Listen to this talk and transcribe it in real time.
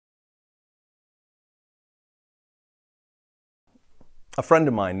A friend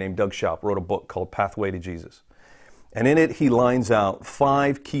of mine named Doug Shoup wrote a book called Pathway to Jesus. And in it, he lines out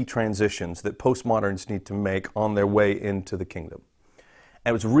 5 key transitions that postmoderns need to make on their way into the kingdom.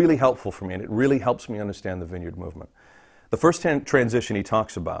 And it was really helpful for me, and it really helps me understand the Vineyard movement. The first transition he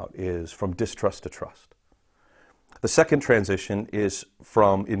talks about is from distrust to trust. The second transition is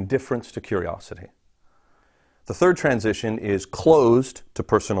from indifference to curiosity. The third transition is closed to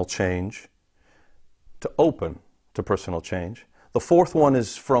personal change, to open to personal change. The fourth one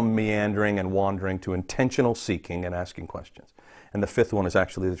is from meandering and wandering to intentional seeking and asking questions. And the fifth one is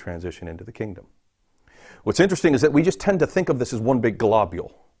actually the transition into the kingdom. What's interesting is that we just tend to think of this as one big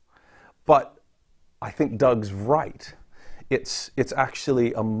globule. But I think Doug's right. It's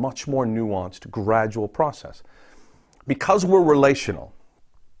actually a much more nuanced, gradual process. Because we're relational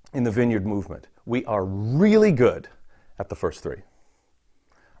in the Vineyard movement, we are really good at the first 3.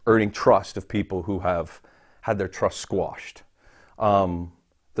 Earning trust of people who have had their trust squashed. The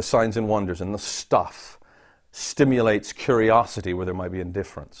signs and wonders and the stuff stimulates curiosity where there might be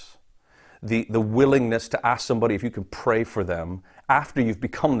indifference. The willingness to ask somebody if you can pray for them after you've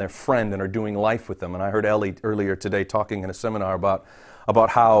become their friend and are doing life with them. And I heard Ellie earlier today talking in a seminar about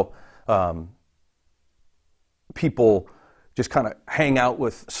how people just kind of hang out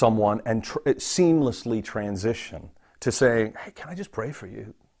with someone and seamlessly transition to saying, hey, can I just pray for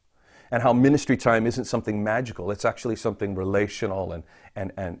you? And how ministry time isn't something magical. It's actually something relational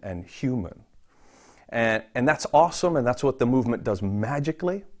and human. And that's awesome, and that's what the movement does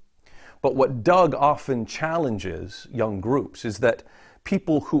magically. But what Doug often challenges young groups is that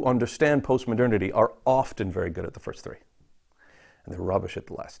people who understand postmodernity are often very good at the first 3. And they're rubbish at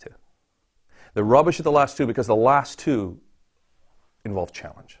the last 2. They're rubbish at the last 2 because the last 2 involve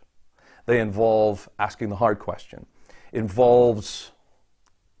challenge. They involve asking the hard question. Involves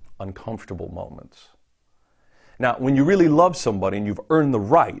uncomfortable moments. Now, when you really love somebody and you've earned the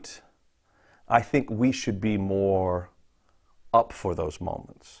right, I think we should be more up for those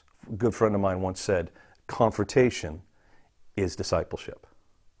moments. A good friend of mine once said, confrontation is discipleship.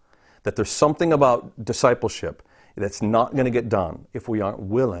 That there's something about discipleship that's not going to get done if we aren't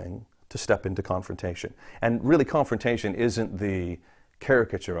willing to step into confrontation. And really, confrontation isn't the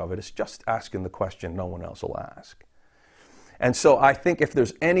caricature of it. It's just asking the question no one else will ask. And so I think if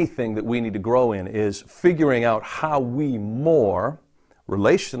there's anything that we need to grow in is figuring out how we more,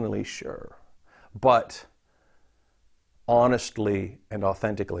 relationally, sure, but honestly and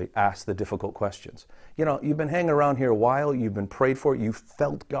authentically ask the difficult questions. You know, you've been hanging around here a while, you've been prayed for, you've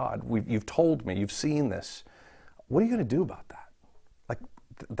felt God, you've told me, you've seen this. What are you going to do about that? Like,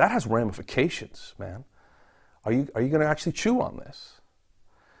 that has ramifications, man. Are you going to actually chew on this?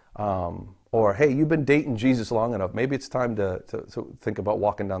 Or, hey, you've been dating Jesus long enough. Maybe it's time to think about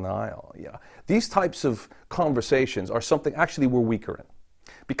walking down the aisle. Yeah. These types of conversations are something actually we're weaker in.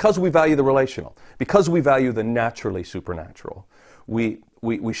 Because we value the relational, because we value the naturally supernatural, we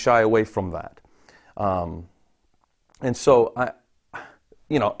shy away from that. And so,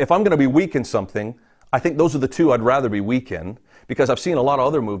 if I'm going to be weak in something, I think those are the 2 I'd rather be weak in, because I've seen a lot of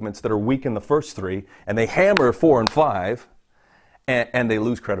other movements that are weak in the first 3, and they hammer 4 and 5, and they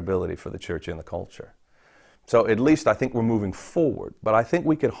lose credibility for the church and the culture. So at least I think we're moving forward, but I think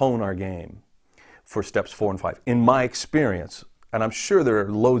we could hone our game for steps 4 and 5. In my experience, and I'm sure there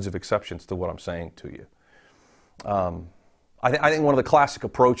are loads of exceptions to what I'm saying to you, I think one of the classic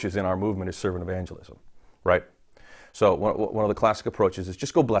approaches in our movement is servant evangelism, right? So one of the classic approaches is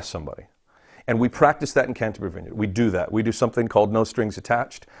just go bless somebody. And we practice that in Canterbury Vineyard. We do that. We do something called No Strings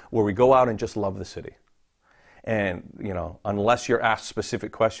Attached, where we go out and just love the city. And, unless you're asked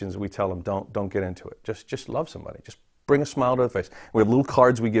specific questions, we tell them, don't get into it. Just love somebody. Just bring a smile to the face. We have little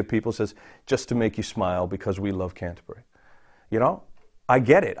cards we give people that says, just to make you smile because we love Canterbury. I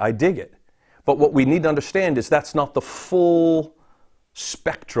get it. I dig it. But what we need to understand is that's not the full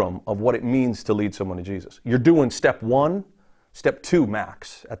spectrum of what it means to lead someone to Jesus. You're doing step 1, step 2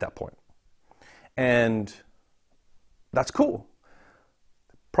 max at that point. And that's cool.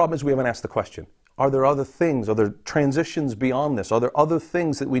 Problem is we haven't asked the question. Are there other things? Are there transitions beyond this? Are there other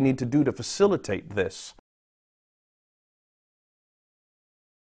things that we need to do to facilitate this